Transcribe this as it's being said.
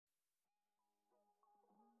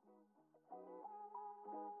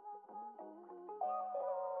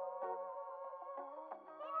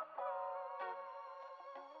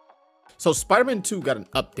So Spider-Man 2 got an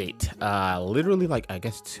update, literally like, I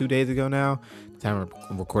guess 2 days ago now, the time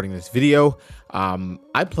I'm recording this video.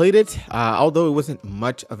 I played it, although it wasn't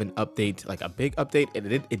much of an update, like a big update.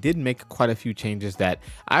 It did make quite a few changes that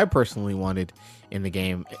I personally wanted in the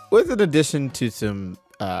game, with an addition to some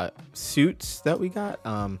suits that we got.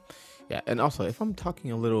 Yeah, and also if I'm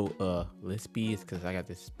talking a little lispy, it's because I got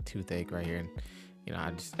this toothache right here, and you know,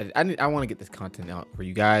 I want to get this content out for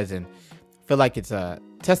you guys, and feel like it's a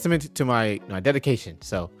testament to my dedication.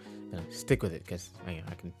 So stick with it, because I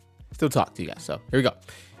can still talk to you guys. So here we go.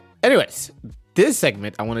 Anyways, this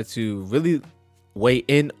segment I wanted to really weigh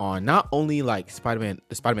in on not only like the Spider-Man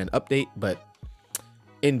update, but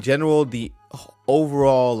in general the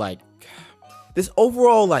overall this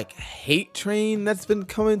overall hate train that's been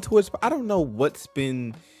coming towards. I don't know what's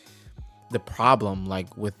been the problem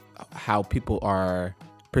with how people are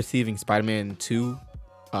perceiving Spider-Man 2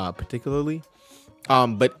 particularly,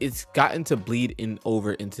 but it's gotten to bleed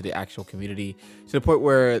over into the actual community, to the point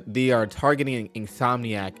where they are targeting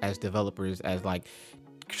Insomniac as developers, as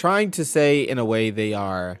trying to say in a way they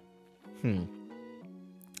are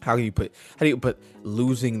how do you put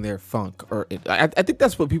losing their funk, or I think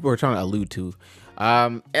that's what people are trying to allude to.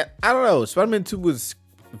 And I don't know, Spider-Man 2 was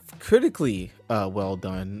critically well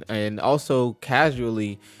done, and also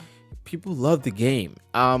casually people love the game.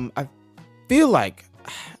 I feel like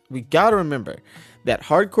we gotta remember that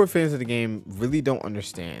hardcore fans of the game really don't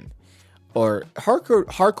understand, or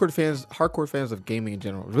hardcore fans of gaming in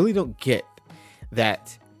general really don't get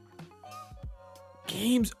that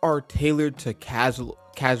games are tailored to casual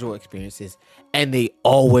experiences, and they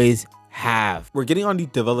always have. We're getting on these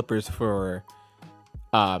developers for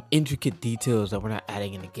intricate details that we're not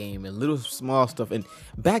adding in the game, and little small stuff. And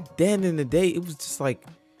back then in the day, it was just like,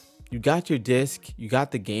 you got your disc, you got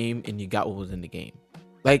the game, and you got what was in the game.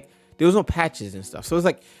 There was no patches and stuff. So it's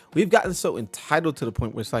like, we've gotten so entitled to the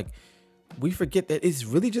point where it's like, we forget that it's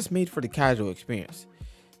really just made for the casual experience.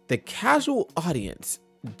 The casual audience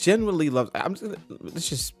generally loves. Let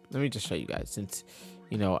me just show you guys, since,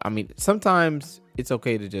 you know, I mean, sometimes it's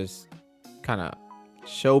okay to just kind of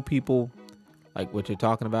show people what you're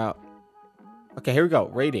talking about. Okay, here we go.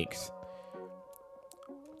 Ratings.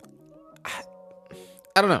 I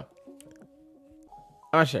don't know.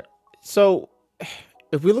 I'm not sure. So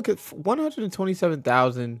if we look at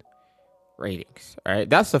 127,000 ratings, all right,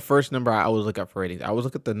 that's the first number I always look up for ratings. I always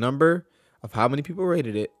look at the number of how many people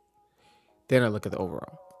rated it, then I look at the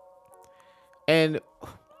overall. And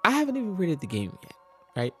I haven't even rated the game yet,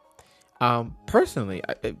 right? Personally,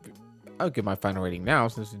 I'll give my final rating now,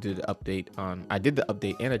 since we did the update on. I did the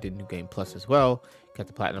update, and I did New Game Plus as well. Got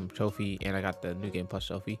the Platinum Trophy, and I got the New Game Plus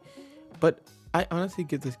Trophy. But I honestly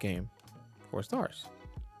give this game 4 stars.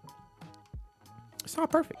 It's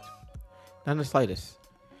not perfect, not in the slightest.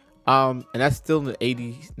 And that's still in the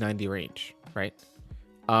 80-90 range, right?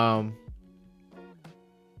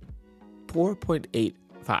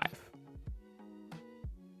 4.85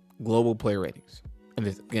 global player ratings. And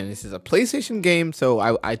this is a PlayStation game, so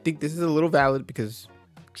I think this is a little valid, because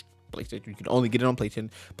PlayStation, you can only get it on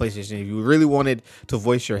PlayStation. If you really wanted to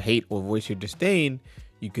voice your hate or voice your disdain,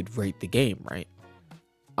 you could rate the game, right?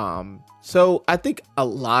 So I think a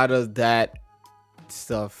lot of that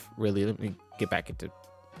stuff really, let me get back into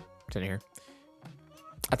here.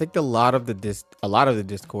 I think a lot of the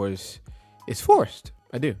discourse is forced.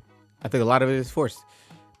 I do. I think a lot of it is forced.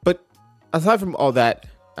 But aside from all that,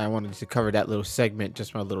 I wanted to cover that little segment,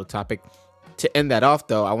 just my little topic. To end that off,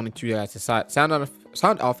 though, I wanted you guys to sound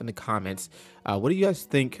off in the comments. What do you guys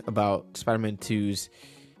think about Spider-Man 2's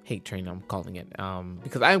hate train? I'm calling it,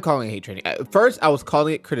 because I am calling it hate training. At first, I was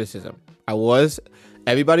calling it criticism.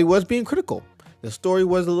 Everybody was being critical. The story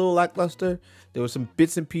was a little lackluster. There were some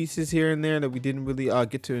bits and pieces here and there that we didn't really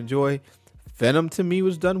get to enjoy. Venom, to me,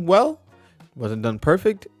 was done well. Wasn't done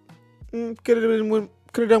perfect. Could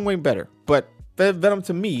have done way better. But Venom,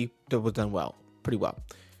 to me, that was done well, pretty well.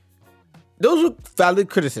 Those were valid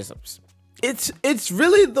criticisms. It's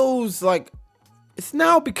really those, it's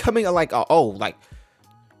now becoming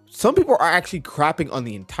some people are actually crapping on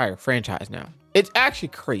the entire franchise now. It's actually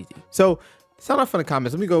crazy. So sound off in the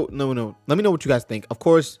comments. Let me know what you guys think. Of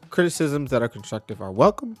course, criticisms that are constructive are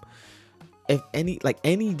welcome. If any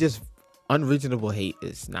just unreasonable hate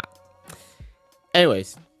is not.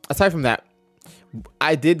 Anyways, aside from that,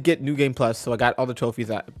 I did get New Game Plus, so I got all the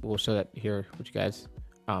trophies. I will show that here with you guys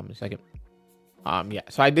in a second. Yeah,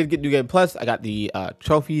 so I did get New Game Plus. I got the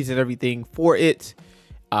trophies and everything for it.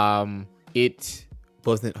 It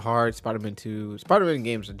wasn't hard. Spider-Man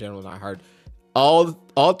games in general not hard. All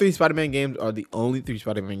 3 Spider-Man games are the only 3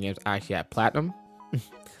 Spider-Man games I actually had platinum,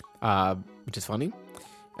 which is funny.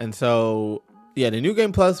 And so yeah, the new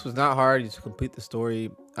game plus was not hard. You just complete the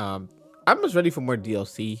story. I'm just ready for more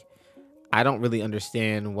DLC. I don't really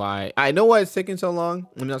understand why. I know why it's taking so long.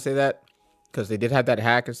 Let me not say that, because they did have that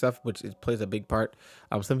hack and stuff, which plays a big part.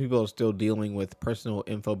 Some people are still dealing with personal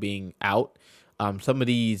info being out. Some of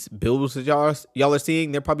these builds that y'all are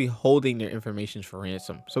seeing, they're probably holding their information for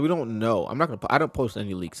ransom. So we don't know. I don't post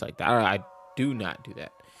any leaks like that. I do not do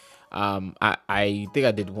that. I think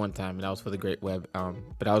I did one time, and that was for the Great Web. But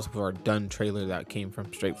that was for a done trailer that came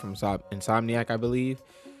straight from Insomniac, I believe.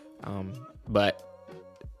 But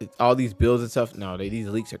all these builds and stuff, no, these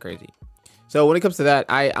leaks are crazy. So when it comes to that,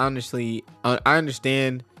 I honestly, I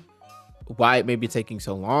understand why it may be taking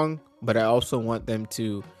so long, but I also want them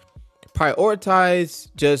to prioritize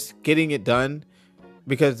just getting it done,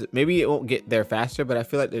 because maybe it won't get there faster, but I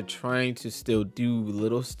feel like they're trying to still do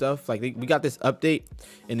little stuff. Like we got this update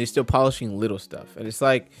and they're still polishing little stuff. And it's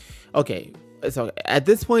like, okay, so at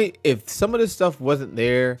this point, if some of this stuff wasn't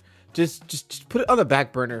there, just put it on the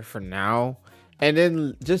back burner for now, and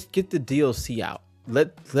then just get the DLC out.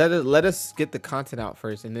 Let us get the content out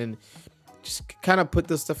first, and then just kind of put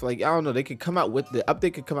this stuff, like, I don't know, they could come out with the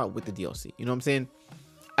update, could come out with the DLC. You know what I'm saying?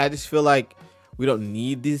 I just feel like we don't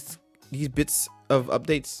need these bits of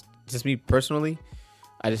updates. Just me personally,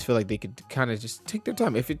 I just feel like they could kind of just take their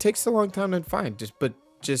time. If it takes a long time, then fine. Just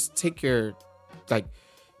take your,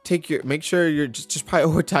 make sure you're just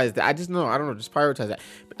prioritize that. I don't know, just prioritize that.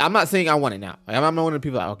 I'm not saying I want it now. Like, I'm not one of the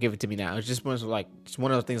people that, I'll give it to me now. It's just one of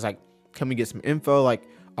those things, like, can we get some info? Like,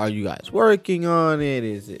 are you guys working on it?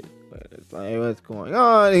 Is it? It's like, what's going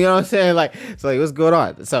on? You know what I'm saying? Like, it's like, what's going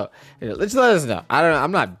on? So, let's let us know.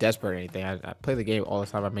 I'm not desperate or anything. I play the game all the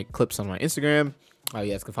time. I make clips on my Instagram.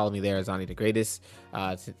 You guys can follow me there, Zani the Greatest.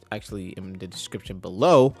 It's actually in the description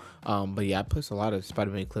below. But yeah, I post a lot of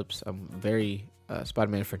Spider-Man clips. I'm very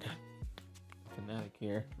Spider-Man fanatic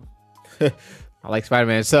here. I like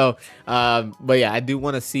Spider-Man. So, but yeah, I do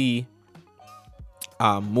want to see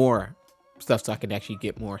more stuff, so I can actually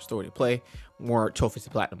get more story to play, more trophies to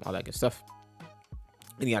platinum, all that good stuff,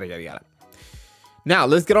 and yada yada yada. Now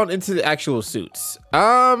let's get on into the actual suits.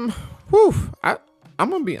 I'm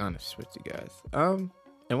gonna be honest with you guys. And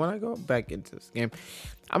when I go back into this game,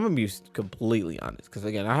 I'm gonna be completely honest, because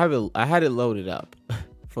again, I had it loaded up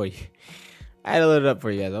for you. I had it loaded up for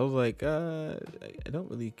you guys. I was like, I don't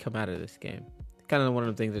really come out of this game. Kind of one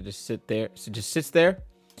of the things that just sits there.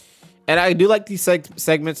 And I do like these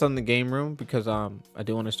segments on the game room, because I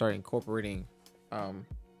do want to start incorporating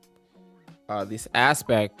this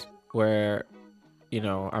aspect where, you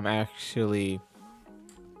know, I'm actually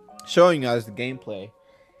showing you guys the gameplay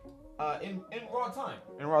in raw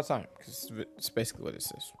time, because it's basically what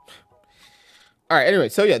this is. All right, anyway,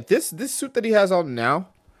 so yeah, this suit that he has on now,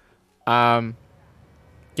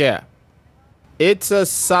 yeah, it's a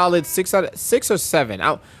solid 6 or 7.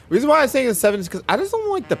 The reason why I'm saying it's 7 is because I just don't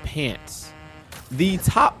like the pants. The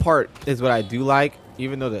top part is what I do like,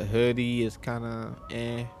 even though the hoodie is kind of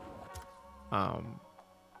I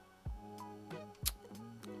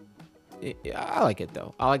like it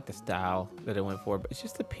though. I like the style that it went for, but it's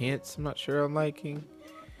just the pants I'm not sure I'm liking.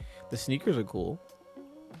 The sneakers are cool.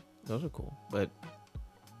 Those are cool, but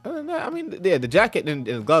other than that, I mean, yeah, the jacket and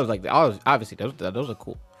the gloves, like, obviously those are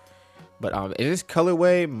cool. But in this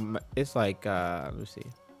colorway, it's like let me see.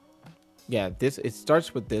 Yeah, it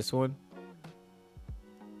starts with this one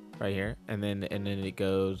right here, and then it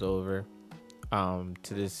goes over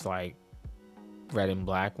to this like red and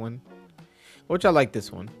black one, which I like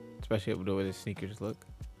this one, especially with the way the sneakers look.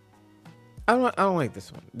 I don't like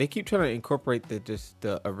this one. They keep trying to incorporate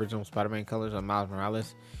the original Spider-Man colors on Miles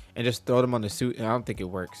Morales and just throw them on the suit, and I don't think it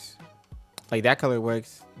works. Like, that color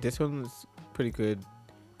works. This one's pretty good.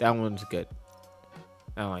 That one's good.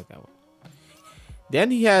 I don't like that one.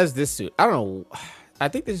 Then he has this suit. I don't know. I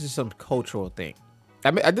think this is some cultural thing.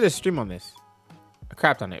 I did a stream on this. I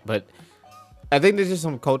crapped on it, but I think this is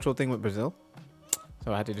some cultural thing with Brazil.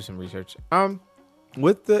 So I had to do some research.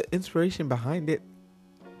 With the inspiration behind it,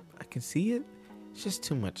 I can see it. It's just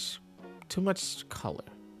too much color.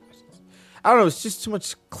 I don't know. It's just too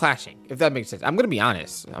much clashing, if that makes sense. I'm gonna be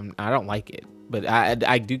honest. I don't like it, but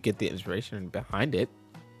I do get the inspiration behind it.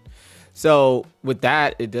 So with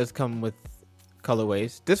that, it does come with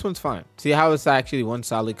colorways. This one's fine. See how it's actually one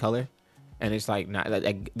solid color, and it's like not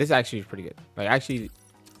like this actually is pretty good. Like, actually,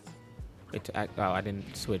 oh, I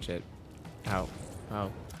didn't switch it. How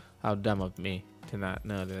dumb of me to not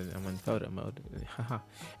know that I'm in photo mode.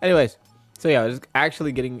 Anyways, so yeah, I was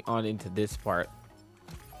actually getting on into this part.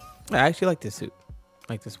 I actually like this suit,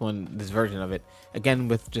 like this version of it. Again,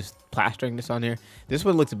 with just plastering this on here. This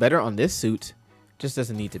one looks better on this suit. Just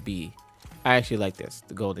doesn't need to be I actually like this,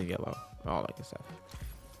 the golden yellow, all that good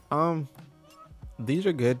stuff. These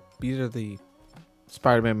are good. These are the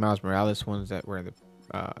Spider-Man Miles Morales ones that were in the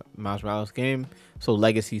Miles Morales game. So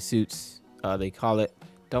legacy suits, they call it.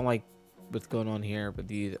 Don't like what's going on here, but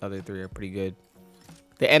these other three are pretty good.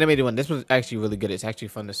 The animated one, this one's actually really good. It's actually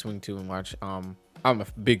fun to swing to and watch. I'm a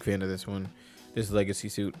big fan of this one, this legacy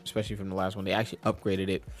suit, especially from the last one. They actually upgraded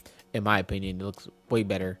it, in my opinion. It looks way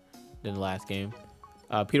better than the last game.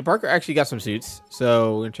 Peter Parker actually got some suits,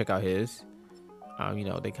 so we're gonna check out his. You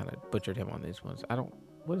know, they kind of butchered him on these ones.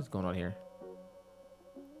 What is going on here?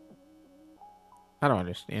 I don't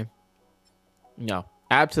understand. No,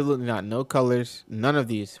 absolutely not. No colors. None of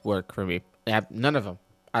these work for me. None of them.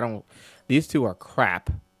 These two are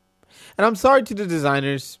crap. And I'm sorry to the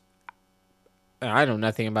designers. I know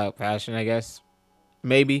nothing about fashion, I guess.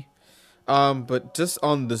 Maybe. But just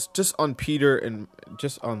on Peter and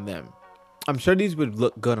just on them. I'm sure these would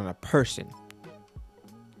look good on a person.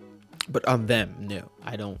 But on them, no.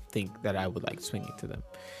 I don't think that I would like swinging to them.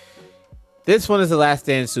 This one is the Last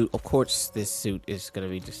Stand suit. Of course, this suit is gonna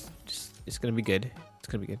be it's gonna be good. It's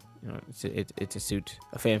gonna be good. You know, it's a suit,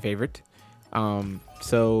 a fan favorite.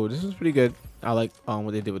 So this one's pretty good. I like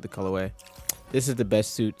what they did with the colorway. This is the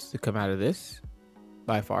best suit to come out of this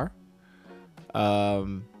by far.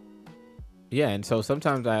 Yeah, and so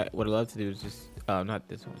sometimes what I love to do is just not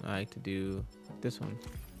this one. I like to do this one.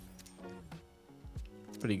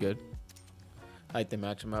 It's pretty good. I like to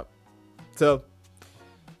match them up. So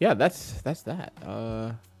yeah, that's that.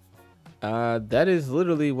 That is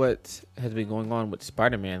literally what has been going on with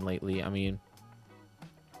Spider-Man lately. I mean,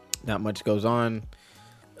 not much goes on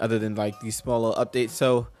other than like these small little updates.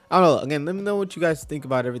 So I don't know. Again, let me know what you guys think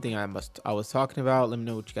about everything I was talking about. Let me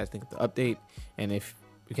know what you guys think of the update, and if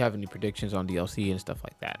you have any predictions on DLC and stuff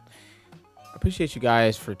like that. I appreciate you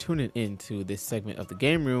guys for tuning in to this segment of the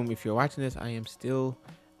game room. If you're watching this, I'm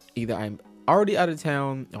already out of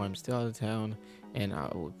town or I'm still out of town, and I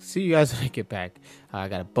will see you guys when I get back. I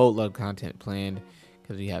got a boatload of content planned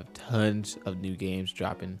because we have tons of new games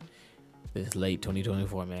dropping this late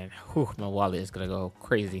 2024, man. Whew, my wallet is gonna go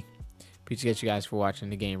crazy. Appreciate you guys for watching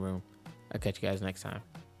the game room. I'll catch you guys next time.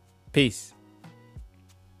 Peace.